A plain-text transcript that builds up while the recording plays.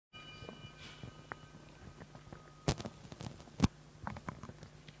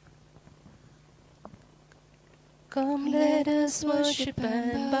Come, let us worship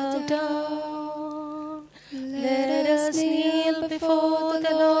and bow down. Let us kneel before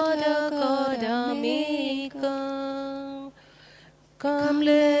the Lord our God, our Maker. Come,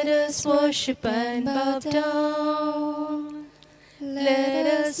 let us worship and bow down. Let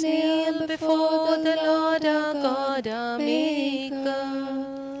us kneel before the Lord our God, our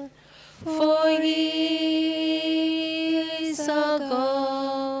Maker. For He is our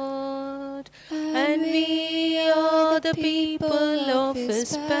God, and we are the people of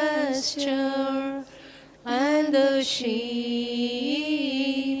His pasture, and the sheep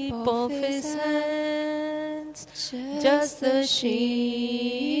of His hands, just the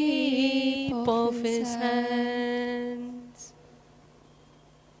sheep of His hands.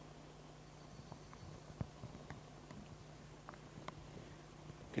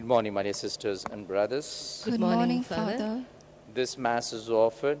 Good morning, my dear sisters and brothers. Good morning, Father. This Mass is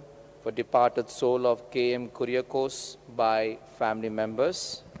offered for departed soul of K.M. Kuriakos by family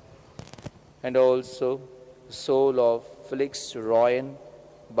members, and also the soul of Felix Royan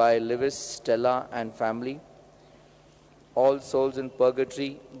by Lewis, Stella and family, all souls in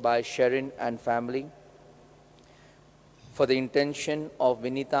purgatory by Sharon and family, for the intention of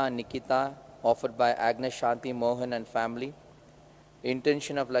Vinita and Nikita offered by Agnes, Shanti, Mohan and family,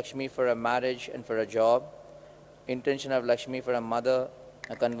 intention of Lakshmi for a marriage and for a job, intention of Lakshmi for a mother,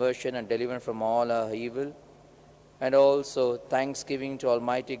 a conversion and deliverance from all her evil, and also thanksgiving to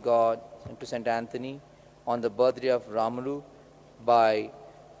Almighty God and to St. Anthony on the birthday of Ramulu by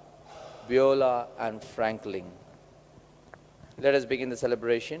Viola and Franklin. Let us begin the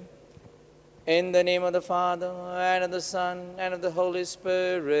celebration. In the name of the Father, and of the Son, and of the Holy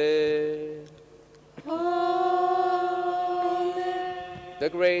Spirit. The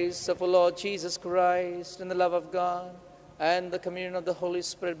grace of our Lord Jesus Christ, and the love of God, and the communion of the Holy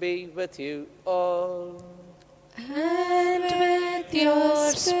Spirit be with you all. And with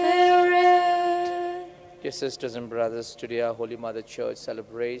your spirit. Dear sisters and brothers, today our Holy Mother Church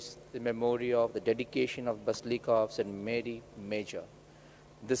celebrates the memory of the dedication of Basilica of St. Mary Major.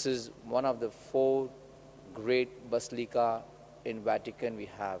 This is one of the 4 great basilica in Vatican we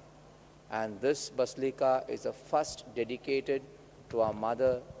have. And this basilica is the first dedicated to our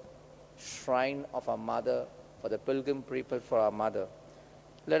mother, shrine of our mother, for the pilgrim people for our mother.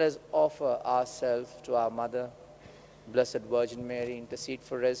 Let us offer ourselves to our mother, Blessed Virgin Mary, intercede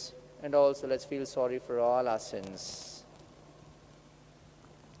for us, and also let's feel sorry for all our sins.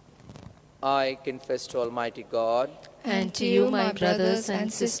 I confess to Almighty God And to you, my brothers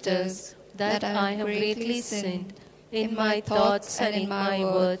and sisters, that I have greatly sinned in my thoughts and in my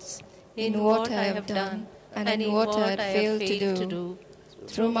words, in what I have done and in what I have failed to do,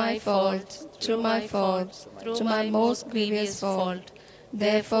 through my fault, through my most grievous fault.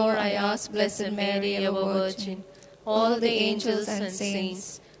 Therefore I ask Blessed Mary, our Virgin, all the angels and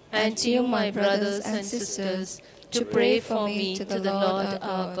saints, and to you, my brothers and sisters, to pray for me to the Lord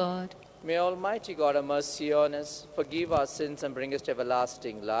our God. May Almighty God have mercy on us, forgive our sins and bring us to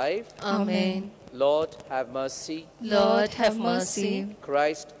everlasting life. Amen. Lord, have mercy. Lord, have mercy.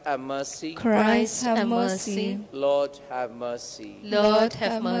 Christ, have mercy. Christ, have mercy. Lord, have mercy. Lord,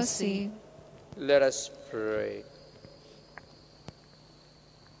 have mercy. Let us pray.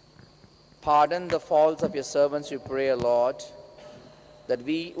 Pardon the faults of your servants, we pray, O Lord, that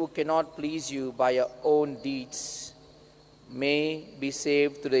we who cannot please you by our own deeds may be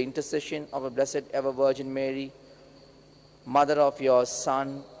saved through the intercession of a Blessed Ever Virgin Mary, Mother of your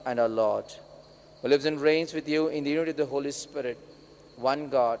Son and our Lord, who lives and reigns with you in the unity of the Holy Spirit, one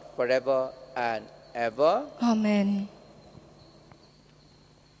God, forever and ever. Amen.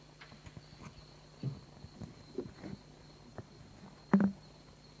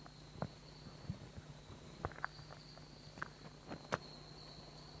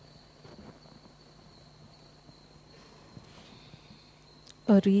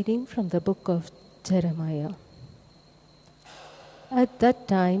 A reading from the book of Jeremiah. At that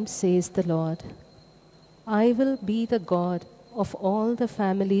time, says the Lord, I will be the God of all the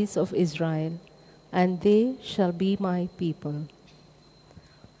families of Israel, and they shall be my people.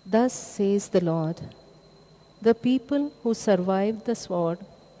 Thus says the Lord, the people who survived the sword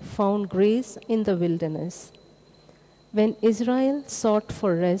found grace in the wilderness. When Israel sought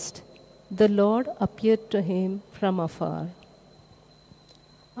for rest, the Lord appeared to him from afar.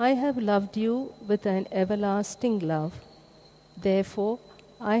 I have loved you with an everlasting love. Therefore,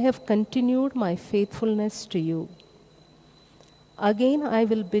 I have continued my faithfulness to you. Again I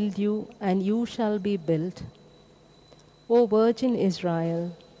will build you, and you shall be built. O Virgin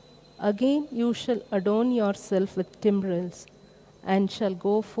Israel, again you shall adorn yourself with timbrels, and shall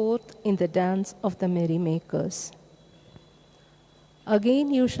go forth in the dance of the merrymakers.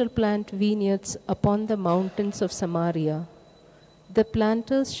 Again you shall plant vineyards upon the mountains of Samaria. The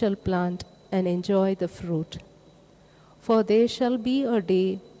planters shall plant and enjoy the fruit. For there shall be a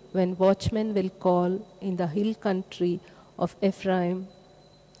day when watchmen will call in the hill country of Ephraim,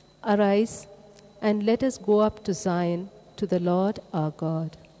 Arise, and let us go up to Zion, to the Lord our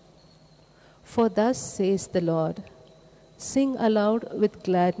God. For thus says the Lord, Sing aloud with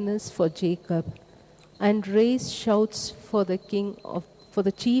gladness for Jacob, and raise shouts for the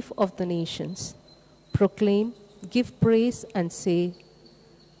chief of the nations. Proclaim, give praise, and say,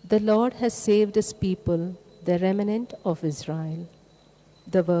 The Lord has saved his people, the remnant of Israel.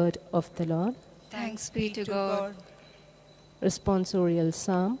 The word of the Lord. Thanks be to God. Responsorial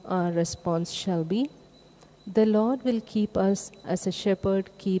Psalm. Our response shall be, The Lord will keep us as a shepherd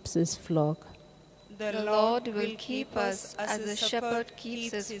keeps his flock. The Lord will keep us as the shepherd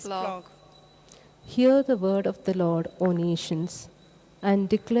keeps his flock. Hear the word of the Lord, O nations, and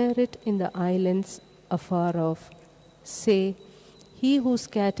declare it in the islands afar off. Say, He who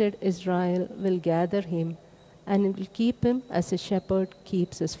scattered Israel will gather him, and will keep him as a shepherd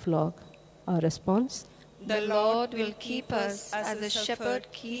keeps his flock. Our response? The Lord will keep us as the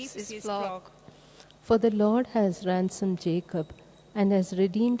shepherd keeps his flock. For the Lord has ransomed Jacob, and has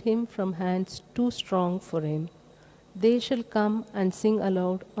redeemed him from hands too strong for him. They shall come and sing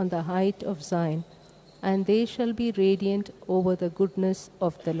aloud on the height of Zion, and they shall be radiant over the goodness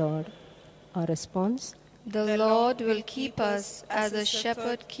of the Lord. Our response? The Lord will keep us as the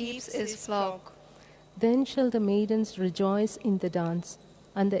shepherd keeps his flock. Then shall the maidens rejoice in the dance,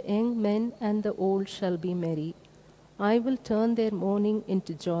 and the young men and the old shall be merry. I will turn their mourning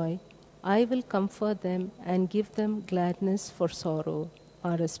into joy. I will comfort them and give them gladness for sorrow.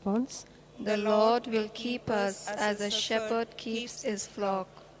 Our response? The Lord will keep us as the shepherd keeps his flock.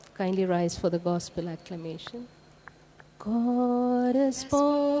 Kindly rise for the gospel acclamation. God has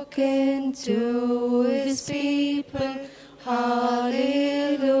spoken to his people.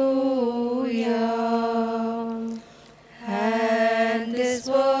 Hallelujah. And his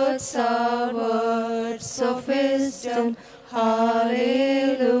words are words of wisdom.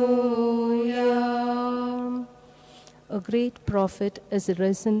 Hallelujah. A great prophet is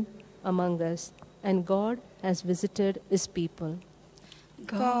risen among us, and God has visited his people.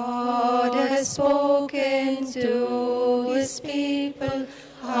 God has spoken to his people.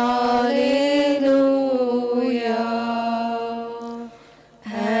 Hallelujah.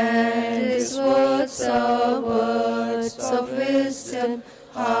 And his words are words of wisdom.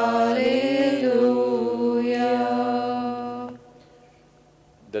 Hallelujah.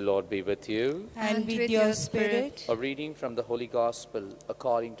 The Lord be with you. And with your spirit. A reading from the Holy Gospel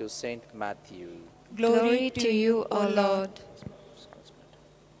according to St. Matthew. Glory to you, O Lord.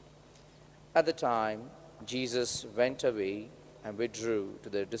 At the time, Jesus went away and withdrew to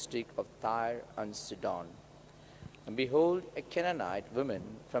the district of Tyre and Sidon. And behold, a Canaanite woman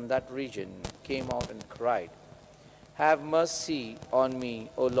from that region came out and cried, Have mercy on me,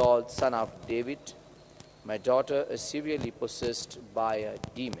 O Lord, Son of David. My daughter is severely possessed by a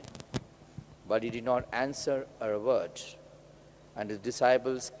demon. But he did not answer her a word. And his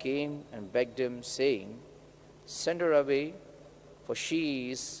disciples came and begged him, saying, Send her away, for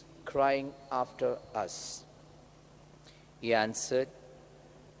she is crying after us. He answered,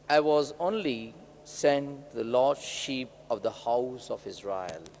 I was only sent to the lost sheep of the house of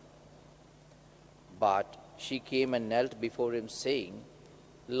Israel. But she came and knelt before him, saying,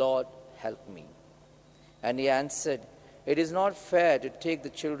 Lord, help me. And he answered, It is not fair to take the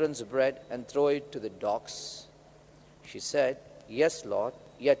children's bread and throw it to the dogs. She said, Yes, Lord,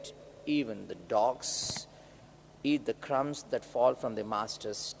 yet even the dogs eat the crumbs that fall from the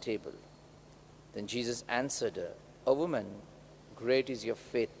master's table. Then Jesus answered her, O woman, great is your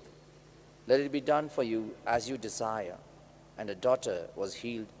faith. Let it be done for you as you desire. And her daughter was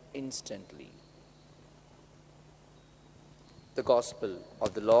healed instantly. The Gospel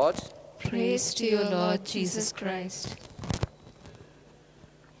of the Lord. Praise to you, Lord Jesus Christ.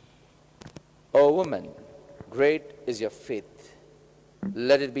 O woman, great is your faith.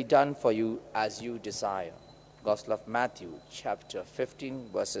 Let it be done for you as you desire. Gospel of Matthew, chapter 15,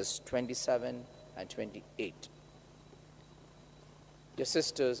 verses 27 and 28. Dear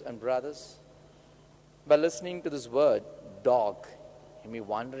sisters and brothers, by listening to this word, dog, you may be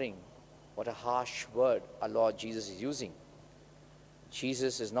wondering what a harsh word our Lord Jesus is using.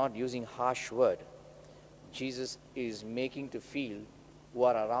 Jesus is not using harsh word. Jesus is making to feel who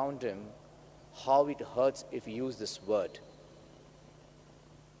are around him how it hurts if we use this word.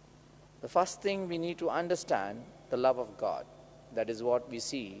 The first thing we need to understand the love of God. That is what we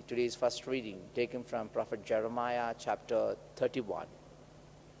see. Today's first reading taken from Prophet Jeremiah chapter 31.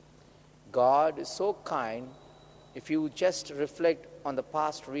 God is so kind. If you just reflect on the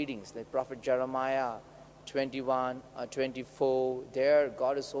past readings, like Prophet Jeremiah 21 or 24, there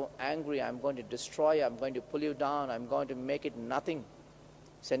God is so angry. I'm going to destroy you. I'm going to pull you down. I'm going to make it nothing.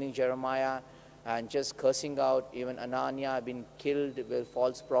 Sending Jeremiah and just cursing out even Ananias been killed with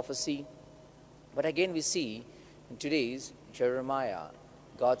false prophecy. But again we see in today's Jeremiah,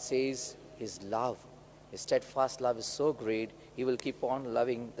 God says his love, his steadfast love is so great, he will keep on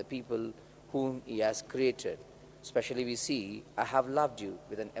loving the people whom he has created. Especially we see, I have loved you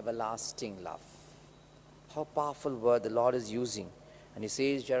with an everlasting love. How powerful word the Lord is using. And he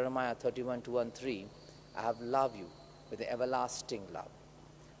says, Jeremiah 31, 2 and 3, I have loved you with an everlasting love.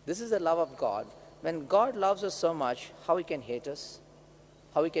 This is the love of God. When God loves us so much, how he can hate us?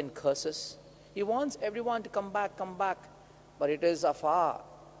 How he can curse us? He wants everyone to come back. But it is of our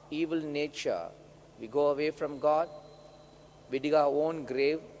evil nature. We go away from God. We dig our own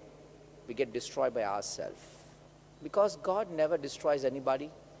grave. We get destroyed by ourselves. Because God never destroys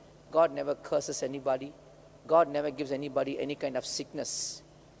anybody. God never curses anybody. God never gives anybody any kind of sickness.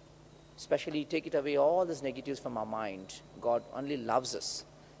 Especially take it away all these negatives from our mind. God only loves us.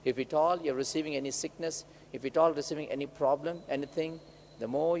 If at all you're receiving any sickness, if at all receiving any problem, anything, the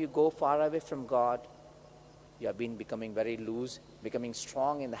more you go far away from God, you have been becoming very loose, becoming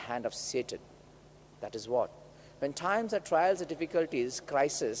strong in the hand of Satan. That is what. When times are trials, difficulties,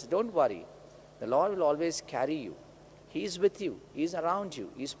 crisis, don't worry. The Lord will always carry you. He is with you. He is around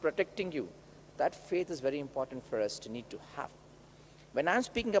you. He is protecting you. That faith is very important for us to need to have. When I'm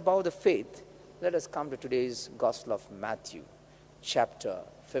speaking about the faith, let us come to today's Gospel of Matthew, chapter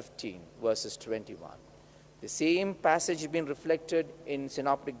 15, verses 21. The same passage has been reflected in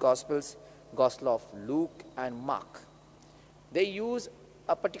Synoptic Gospels, Gospel of Luke and Mark. They use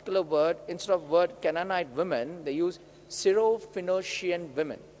a particular word. Instead of word Canaanite women, they use Syro-Phoenician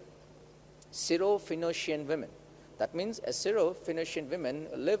women. Syro-Phoenician women. That means a Syro-Phoenician women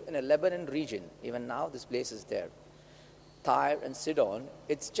live in a Lebanon region. Even now this place is there. Tyre and Sidon,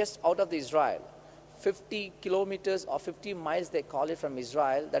 it's just out of the Israel. 50 kilometers or 50 miles they call it from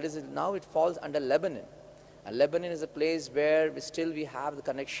Israel. That is, now it falls under Lebanon. And Lebanon is a place where we have the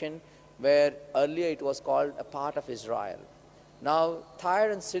connection, where earlier it was called a part of Israel. Now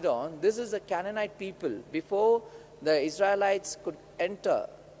Tyre and Sidon, this is the Canaanite people. Before the Israelites could enter,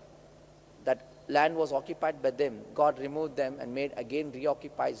 that land was occupied by them. God removed them and made again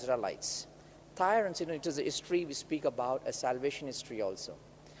reoccupy Israelites. Tyre and Sidon, it is a history we speak about, a salvation history also.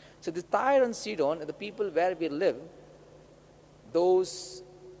 So the Tyre and Sidon, the people where we live, those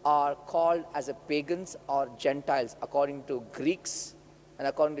are called as a pagans or Gentiles according to Greeks and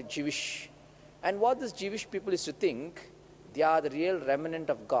according to Jewish. And what this Jewish people is to think, they are the real remnant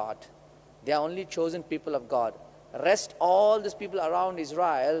of God. They are only chosen people of God. Rest, all these people around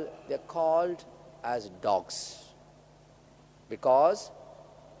Israel, they are called as dogs. Because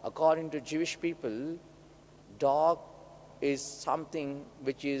according to Jewish people, dog is something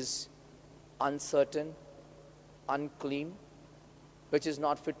which is uncertain, unclean, which is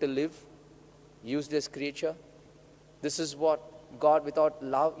not fit to live, useless creature. This is what God, without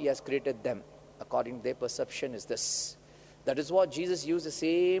love, he has created them. According to their perception is this. That is what Jesus used the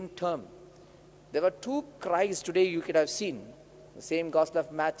same term. There were two cries today you could have seen. The same Gospel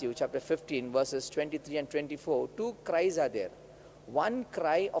of Matthew, chapter 15, verses 23 and 24. Two cries are there. One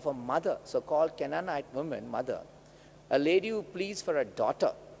cry of a mother, so-called Canaanite woman, mother. A lady who pleads for a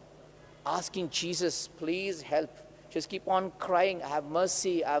daughter, asking Jesus, please help. She's keep on crying, have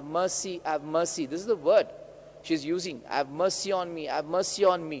mercy, have mercy, have mercy. This is the word she's using. Have mercy on me, have mercy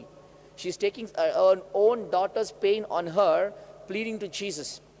on me. She's taking her own daughter's pain on her, pleading to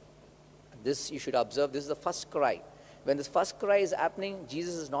Jesus. This you should observe, this is the first cry. When this first cry is happening,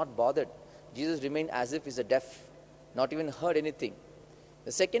 Jesus is not bothered. Jesus remained as if he's a deaf, not even heard anything.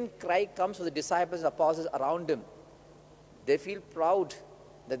 The second cry comes from the disciples and apostles around him. They feel proud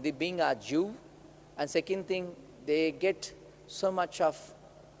that they being a Jew. And second thing, they get so much of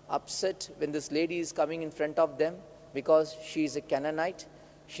upset when this lady is coming in front of them because she is a Canaanite.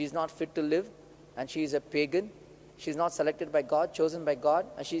 She is not fit to live and she is a pagan. She is not selected by God, chosen by God.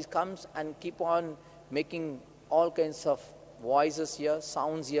 And she comes and keep on making all kinds of voices here,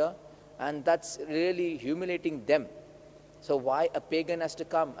 sounds here. And that's really humiliating them. So why a pagan has to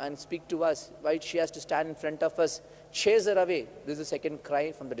come and speak to us? Why she has to stand in front of us? Chase her away. This is the second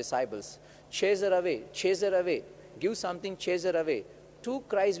cry from the disciples. Chase her away. Chase her away. Give something, chase her away. Two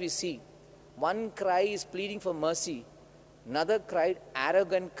cries we see. One cry is pleading for mercy. Another cry,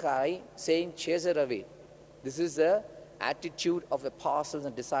 arrogant cry, saying chase her away. This is the attitude of the apostles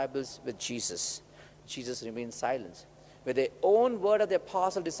and disciples with Jesus. Jesus remained silent. With their own word of the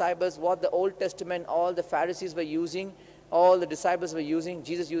apostle disciples, what the Old Testament, all the Pharisees were using, all the disciples were using,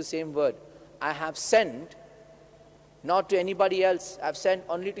 Jesus used the same word. I have sent not to anybody else. I have sent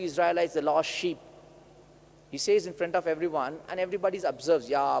only to Israelites, the lost sheep. He says in front of everyone, and everybody observes,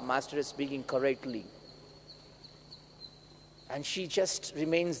 yeah, Master is speaking correctly. And she just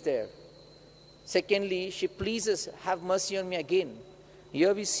remains there. Secondly, she pleases, have mercy on me again.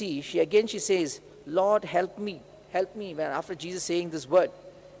 Here we see, she says, Lord, help me. Help me. When after Jesus saying this word.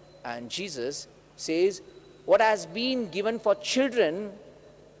 And Jesus says, what has been given for children,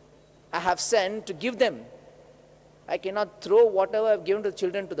 I have sent to give them. I cannot throw whatever I have given to the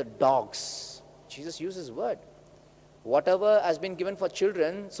children to the dogs. Jesus uses word. Whatever has been given for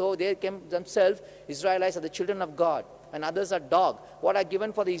children, so they came themselves, Israelites are the children of God, and others are dog. What are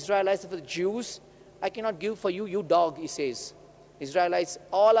given for the Israelites, for the Jews, I cannot give for you, you dog, he says. Israelites,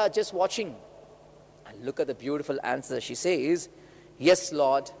 all are just watching. And look at the beautiful answer. She says, yes,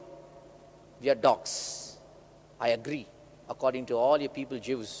 Lord, we are dogs. I agree, according to all your people,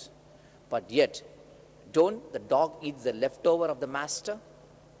 Jews. But yet, don't the dog eat the leftover of the master?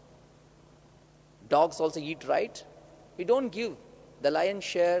 Dogs also eat, right? You don't give the lion's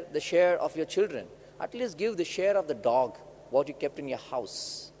share, the share of your children. At least give the share of the dog, what you kept in your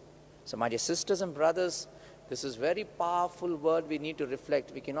house. So my dear sisters and brothers, this is very powerful word we need to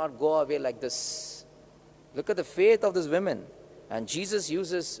reflect. We cannot go away like this. Look at the faith of this women. And Jesus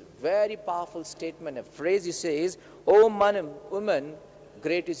uses very powerful statement, a phrase he says, "O woman,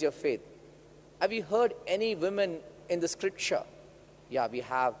 great is your faith." Have you heard any women in the scripture? Yeah, we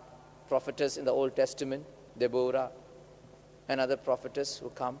have prophetess in the Old Testament, Deborah, and other prophetess who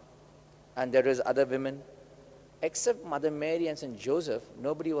come. And there is other women. Except Mother Mary and St. Joseph,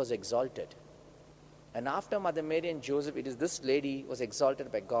 nobody was exalted. And after Mother Mary and Joseph, it is this lady was exalted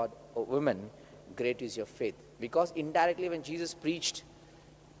by God. "O woman, great is your faith." Because indirectly when Jesus preached,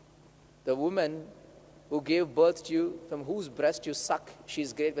 the woman who gave birth to you, from whose breast you suck, she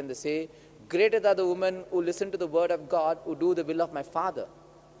is great. When they say, greater are the women who listen to the word of God, who do the will of my Father.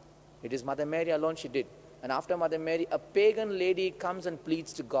 It is Mother Mary alone she did. And after Mother Mary, a pagan lady comes and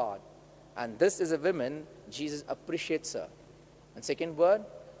pleads to God. And this is a woman, Jesus appreciates her. And second word,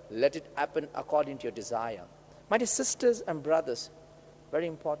 let it happen according to your desire. My dear sisters and brothers, very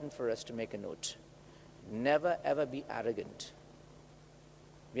important for us to make a note. Never ever be arrogant.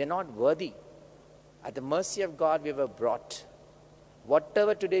 We are not worthy. At the mercy of God we were brought.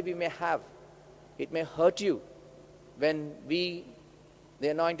 Whatever today we may have, it may hurt you when we, the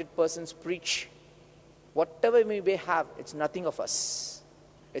anointed persons, preach. Whatever we may have, it's nothing of us.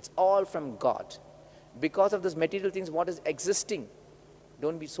 It's all from God. Because of those material things, what is existing,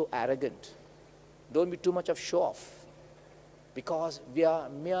 don't be so arrogant. Don't be too much of show off. Because we are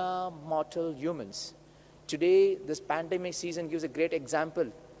mere mortal humans. Today, this pandemic season gives a great example.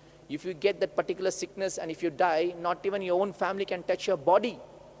 If you get that particular sickness and if you die, not even your own family can touch your body.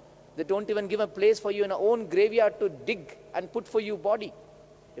 They don't even give a place for you in our own graveyard to dig and put for you body.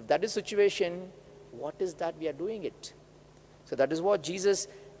 If that is the situation, what is that we are doing it? So that is what Jesus,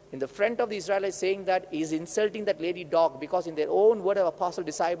 in the front of the Israelites, saying that he is insulting that lady dog, because in their own word of apostle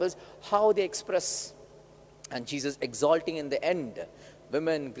disciples, how they express. And Jesus exalting in the end,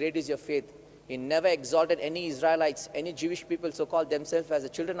 women, great is your faith. He never exalted any Israelites, any Jewish people so-called themselves as the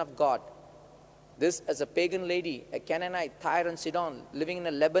children of God. This as a pagan lady, a Canaanite, Tyre and Sidon, living in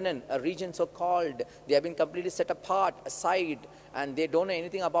a Lebanon, a region so-called. They have been completely set apart, aside, and they don't know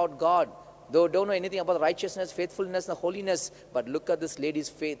anything about God. They don't know anything about righteousness, faithfulness, and holiness. But look at this lady's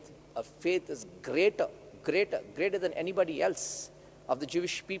faith. Her faith is greater than anybody else of the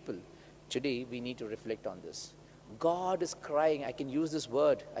Jewish people. Today, we need to reflect on this. God is crying, I can use this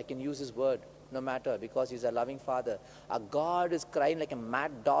word, no matter, because he's a loving Father. Our God is crying like a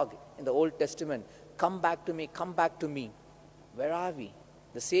mad dog in the Old Testament. Come back to me, come back to me. Where are we?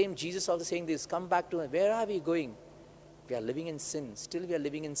 The same Jesus also saying this, come back to me. Where are we going? We are living in sin. Still we are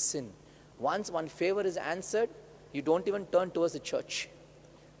living in sin. Once one favor is answered, you don't even turn towards the church.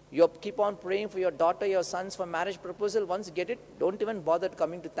 You keep on praying for your daughter, your sons for marriage proposal. Once you get it, don't even bother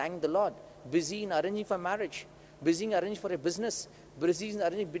coming to thank the Lord. Busy in arranging for marriage. Busy in arranging for a business. Busy in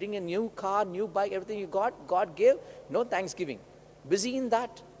arranging, bidding a new car, new bike, everything you got, God gave. No thanksgiving. Busy in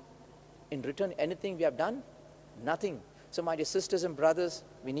that. In return, anything we have done? Nothing. So my dear sisters and brothers,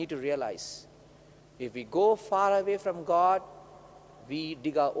 we need to realize, if we go far away from God, we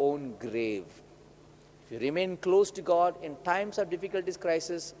dig our own grave. If we remain close to God in times of difficulties,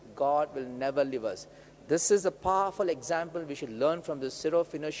 crisis, God will never leave us. This is a powerful example we should learn from the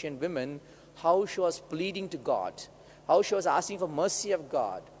Syrophoenician women, how she was pleading to God, how she was asking for mercy of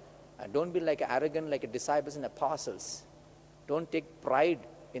God. And don't be like arrogant like disciples and apostles. Don't take pride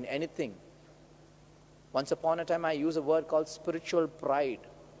in anything. Once upon a time I used a word called spiritual pride.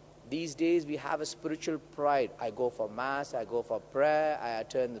 These days we have a spiritual pride. I go for mass, I go for prayer, I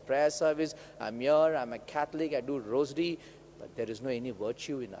attend the prayer service, I'm here, I'm a Catholic, I do rosary, but there is no any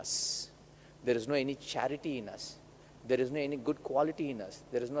virtue in us. There is no any charity in us. There is no any good quality in us.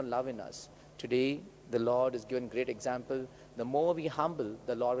 There is no love in us. Today, the Lord has given great example. The more we humble,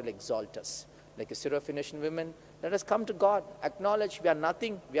 the Lord will exalt us. Like a Syrophoenician woman, let us come to God, acknowledge we are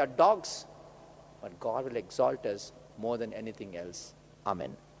nothing, we are dogs. But God will exalt us more than anything else.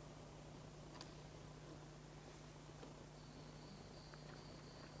 Amen.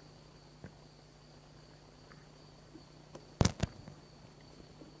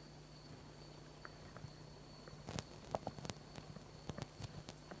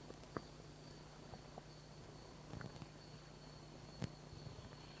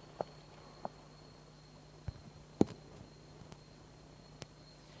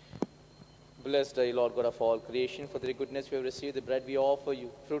 Blessed are you, Lord God of all creation. For the goodness we have received, the bread we offer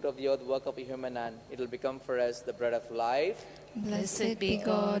you, fruit of the earth, work of a human hand. It will become for us the bread of life. Blessed be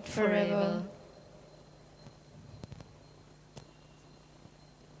God forever.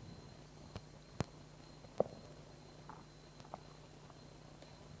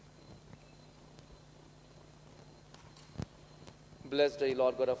 Blessed are you,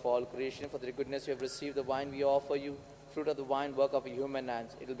 Lord God of all creation. For the goodness we have received, the wine we offer you, fruit of the vine, work of a human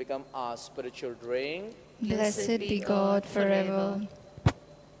hands. It will become our spiritual drink. Blessed be God forever.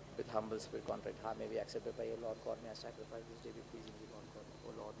 With humble spirit, contrite heart, may we accepted by your Lord God. May our sacrifice this day be pleasing to you, Lord God.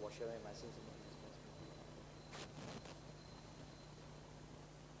 O Lord, wash away my sins and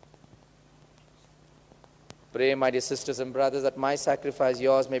pray, my dear sisters and brothers, that my sacrifice,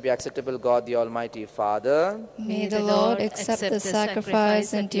 yours, may be acceptable, God the Almighty Father. May the Lord accept the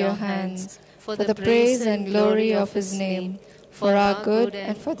sacrifice into your hands, for the praise and glory of his name, for our good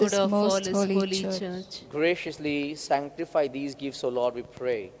and for this most holy church. Graciously sanctify these gifts, O Lord, we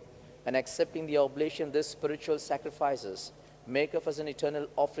pray, and accepting the oblation of these spiritual sacrifices, make of us an eternal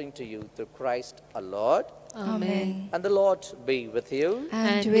offering to you through Christ our Lord. Amen. And the Lord be with you.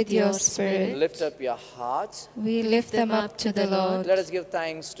 And with your spirit. Lift up your hearts. We lift them up to the Lord. Let us give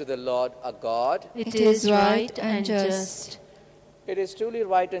thanks to the Lord our God. It is right and just. It is truly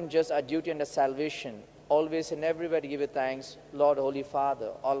right and just, our duty and our salvation, always and everywhere to give you thanks, Lord, Holy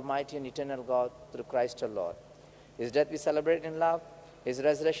Father, Almighty and eternal God, through Christ our Lord. His death we celebrate in love, his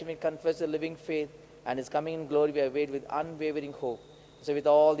resurrection we confess with living faith, and his coming in glory we await with unwavering hope. So with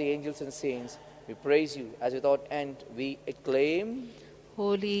all the angels and saints, we praise you, as without end we acclaim.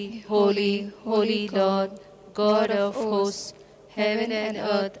 Holy, holy, holy Lord, God of hosts, heaven and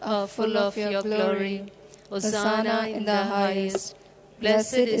earth are full of your glory. Hosanna in the highest.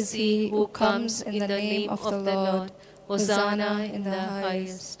 Blessed is he who comes in the name of the Lord. Hosanna in the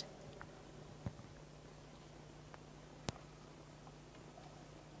highest.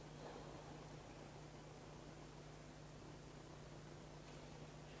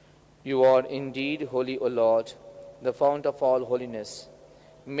 You are indeed holy, O Lord, the fount of all holiness.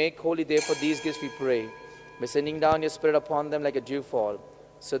 Make holy therefore these gifts, we pray, by sending down your Spirit upon them like a dewfall,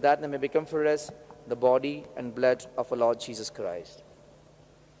 so that they may become for us the body and blood of our Lord Jesus Christ.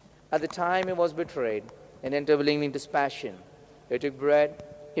 At the time he was betrayed and entered willingly into his passion, he took bread,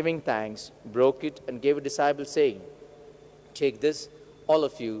 giving thanks, broke it, and gave a disciple, saying, Take this, all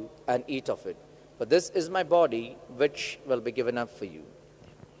of you, and eat of it, for this is my body, which will be given up for you.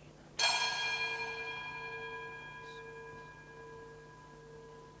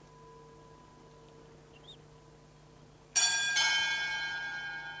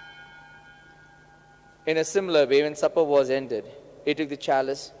 In a similar way, when supper was ended, he took the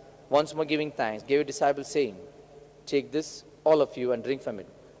chalice, once more giving thanks, gave a disciple, saying, Take this, all of you, and drink from it.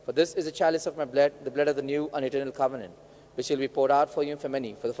 For this is the chalice of my blood, the blood of the new and eternal covenant, which will be poured out for you and for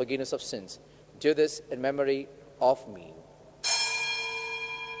many, for the forgiveness of sins. Do this in memory of me.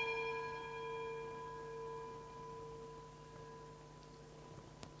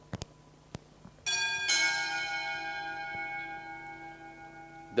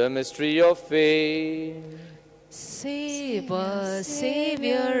 The mystery of faith. Save us,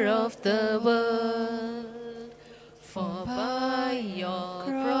 Savior of the world, for by your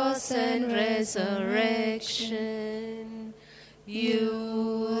cross and resurrection,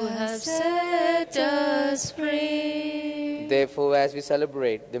 you have set us free. Therefore, as we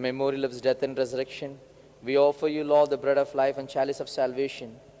celebrate the memorial of his death and resurrection, we offer you, Lord, the bread of life and chalice of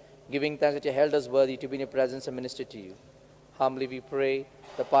salvation, giving thanks that you held us worthy to be in your presence and minister to you. Humbly we pray,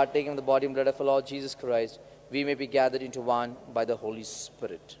 the partaking of the body and blood of our Lord Jesus Christ, we may be gathered into one by the Holy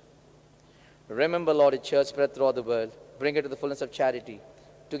Spirit. Remember, Lord, a church spread throughout the world. Bring it to the fullness of charity.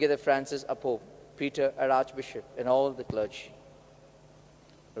 Together, Francis, our Pope, Peter, our Archbishop, and all the clergy.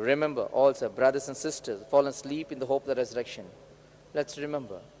 Remember also brothers and sisters fallen asleep in the hope of the resurrection. Let's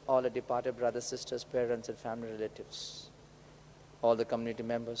remember all our departed brothers, sisters, parents, and family relatives. All the community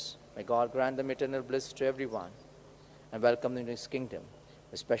members. May God grant them eternal bliss to everyone and welcome them to His kingdom.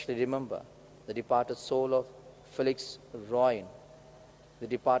 Especially remember the departed soul of Felix Royan, the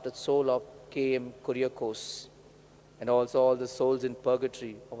departed soul of K.M. Kuriakos, and also all the souls in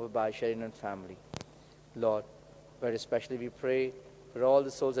purgatory of our Baisharian family. Lord, very especially we pray for all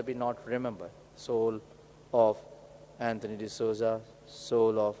the souls that be not remembered. Soul of Anthony de Souza,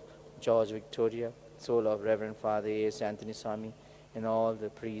 soul of George Victoria, soul of Reverend Father A.S. Anthony Swami, and all the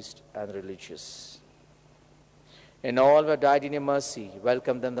priests and religious. And all who have died in your mercy,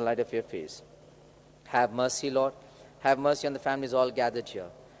 welcome them in the light of your face. Have mercy, Lord. Have mercy on the families all gathered here,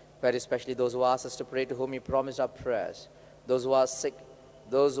 very especially those who asked us to pray, to whom you promised our prayers, those who are sick,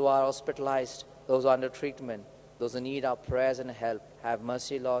 those who are hospitalized, those who are under treatment, those who need our prayers and help. Have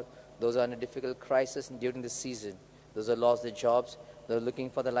mercy, Lord. Those who are in a difficult crisis during this season, those who have lost their jobs, they're looking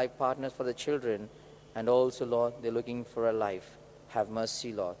for the life partners for the children, and also, Lord, they're looking for a life. Have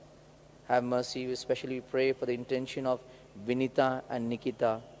mercy, Lord. Have mercy. Especially we pray for the intention of Vinita and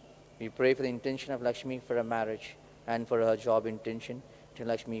Nikita. We pray for the intention of Lakshmi for a marriage and for her job intention. To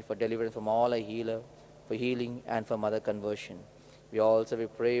Lakshmi for deliverance from all a healer, for healing and for mother conversion. We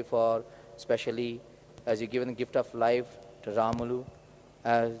pray for, especially as you given the gift of life to Ramulu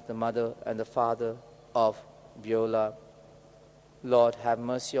as the mother and the father of Viola. Lord, have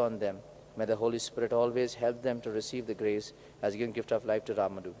mercy on them. May the Holy Spirit always help them to receive the grace as given gift of life to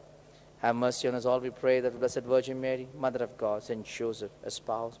Ramadu. Have mercy on us all, we pray, that the Blessed Virgin Mary, Mother of God, Saint Joseph,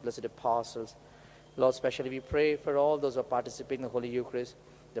 espouse, blessed apostles. Lord, especially we pray for all those who are participating in the Holy Eucharist,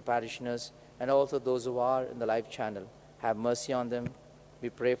 the parishioners, and also those who are in the live channel. Have mercy on them. We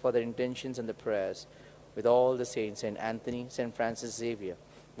pray for their intentions and the prayers. With all the saints, St. Anthony, St. Francis Xavier,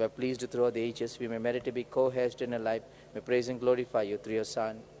 we are pleased to throughout the ages we may merit to be co-heirs in a life. May praise and glorify you through your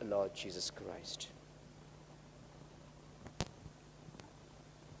Son, Lord Jesus Christ.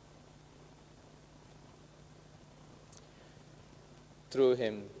 Through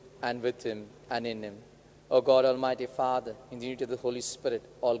him, and with him, and in him, O God, Almighty Father, in the unity of the Holy Spirit,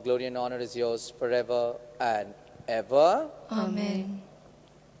 all glory and honor is yours forever and ever. Amen.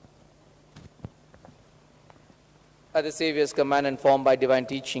 At the Saviour's command and formed by divine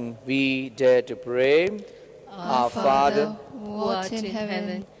teaching, we dare to pray. Our Father, who art in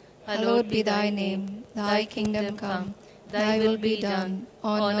heaven, hallowed be thy name. Thy kingdom come, thy will be done,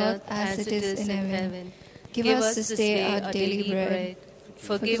 on earth as it is in heaven. Give us this day our daily bread.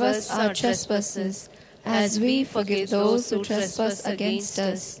 Forgive us our trespasses, as we forgive those who trespass against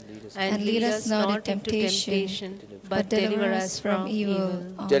us. And lead us not into temptation, but deliver us from evil.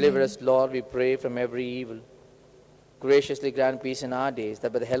 Amen. Deliver us, Lord, we pray, from every evil. Graciously grant peace in our days,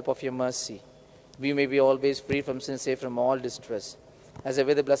 that by the help of your mercy, we may be always free from sin, safe from all distress, as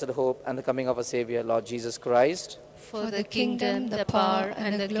await the blessed hope and the coming of our Savior, Lord Jesus Christ. For the kingdom, the power,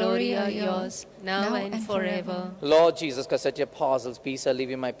 and the glory are yours, now and forever. Lord Jesus Christ, said to your apostles, peace I leave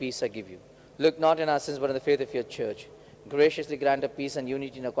you, my peace I give you. Look not in our sins, but in the faith of your church. Graciously grant a peace and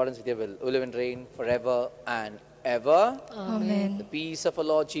unity in accordance with your will, who live and reign forever and ever. Amen. The peace of our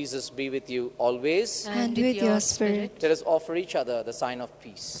Lord Jesus be with you always. And with your spirit. Let us offer each other the sign of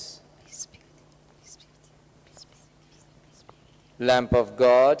peace. Lamp of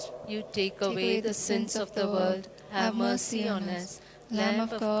God, You take away the sins of the world. Have mercy on us. Lamb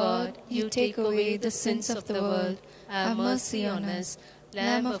of God, you take away the sins of the world. Have mercy on us.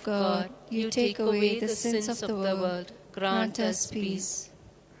 Lamb of God, you take away the sins of the world. Grant us peace.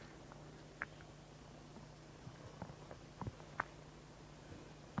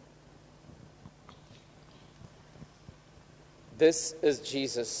 this is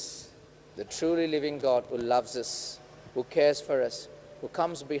Jesus, the truly living God who loves us, who cares for us, who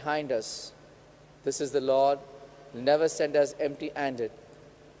comes behind us. This is the Lord who will never send us empty-handed.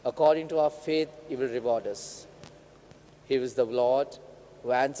 According to our faith, He will reward us. He is the Lord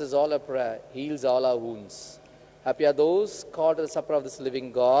who answers all our prayer, heals all our wounds. Happy are those called to the supper of this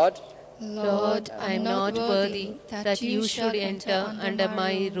living God. Lord, I am not worthy that you should enter under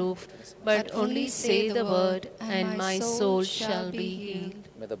my roof, but only say the word, and my soul shall be healed.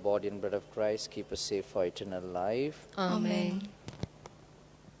 May the body and blood of Christ keep us safe for eternal life. Amen.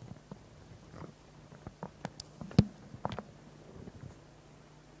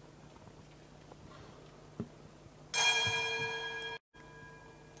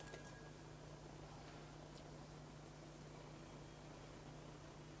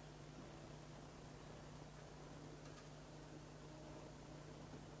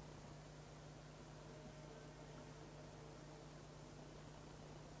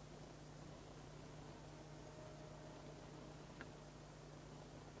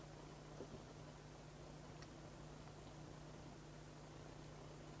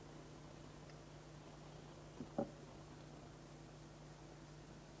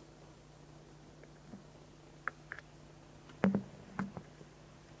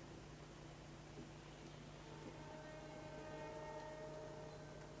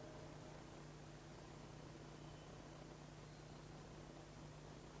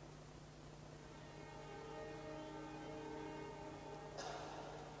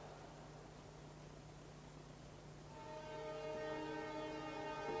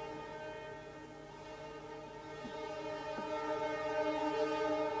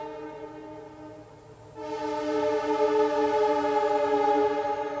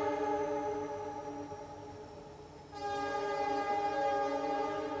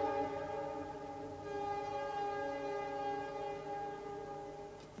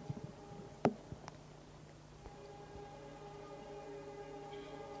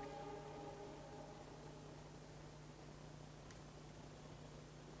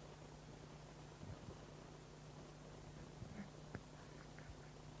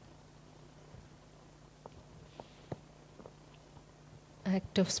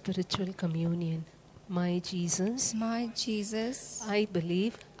 Act of spiritual communion. My Jesus, I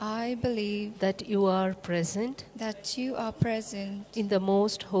believe that you are present in the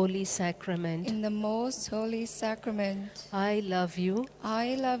most holy sacrament. I love you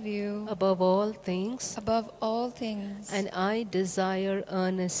above all things, and I desire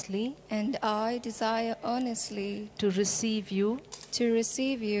earnestly to receive you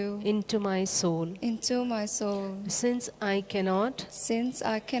into my soul. Since I cannot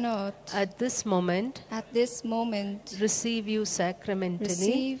at this moment receive you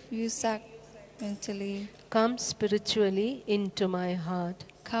sacramentally, come spiritually into my heart.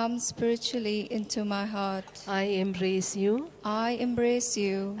 I embrace you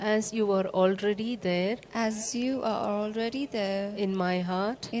as you are already there in my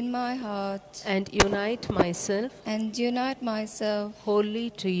heart, and unite myself wholly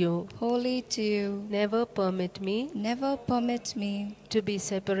to you. Never permit me to be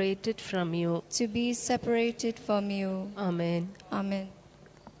separated from you. Amen.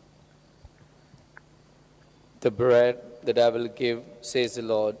 The bread that I will give, says the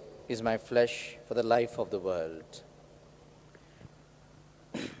Lord, is my flesh for the life of the world.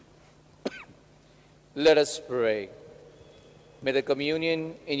 Let us pray. May the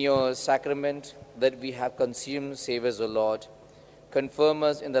communion in your sacrament that we have consumed save us, O Lord. Confirm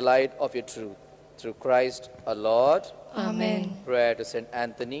us in the light of your truth. Through Christ our Lord. Amen. Prayer to St.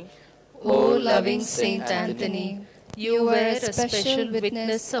 Anthony. O loving St. Anthony, you were a special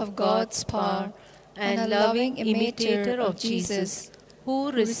witness of God's power and a loving imitator of Jesus,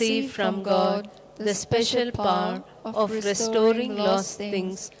 who received from God the special power of restoring lost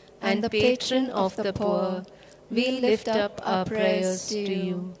things and the patron of the poor. We lift up our prayers to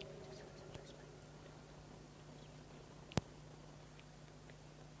you.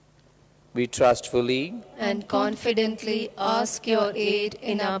 We trustfully and confidently ask your aid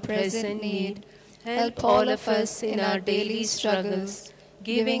in our present need. Help all of us in our daily struggles,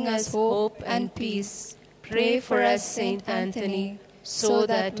 giving us hope and peace. Pray for us, St. Anthony, so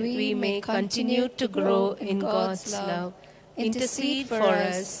that we may continue to grow in God's love. Intercede for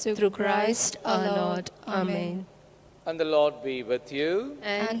us through Christ our Lord. Amen. And the Lord be with you.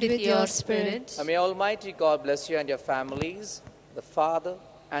 And with your spirit. And may Almighty God bless you and your families, the Father,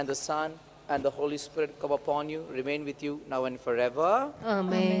 and the Son, and the Holy Spirit come upon you, remain with you now and forever.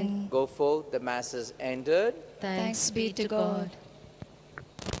 Amen. Go forth, the Mass is ended. Thanks be to God.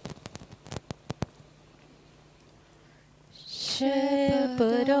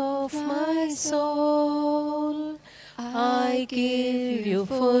 Shepherd of my soul, I give you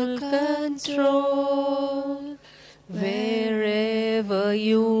full control. Wherever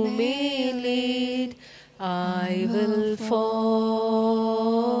you may lead, I will follow.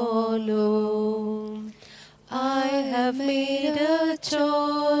 I have made a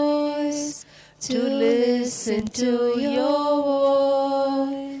choice to listen to your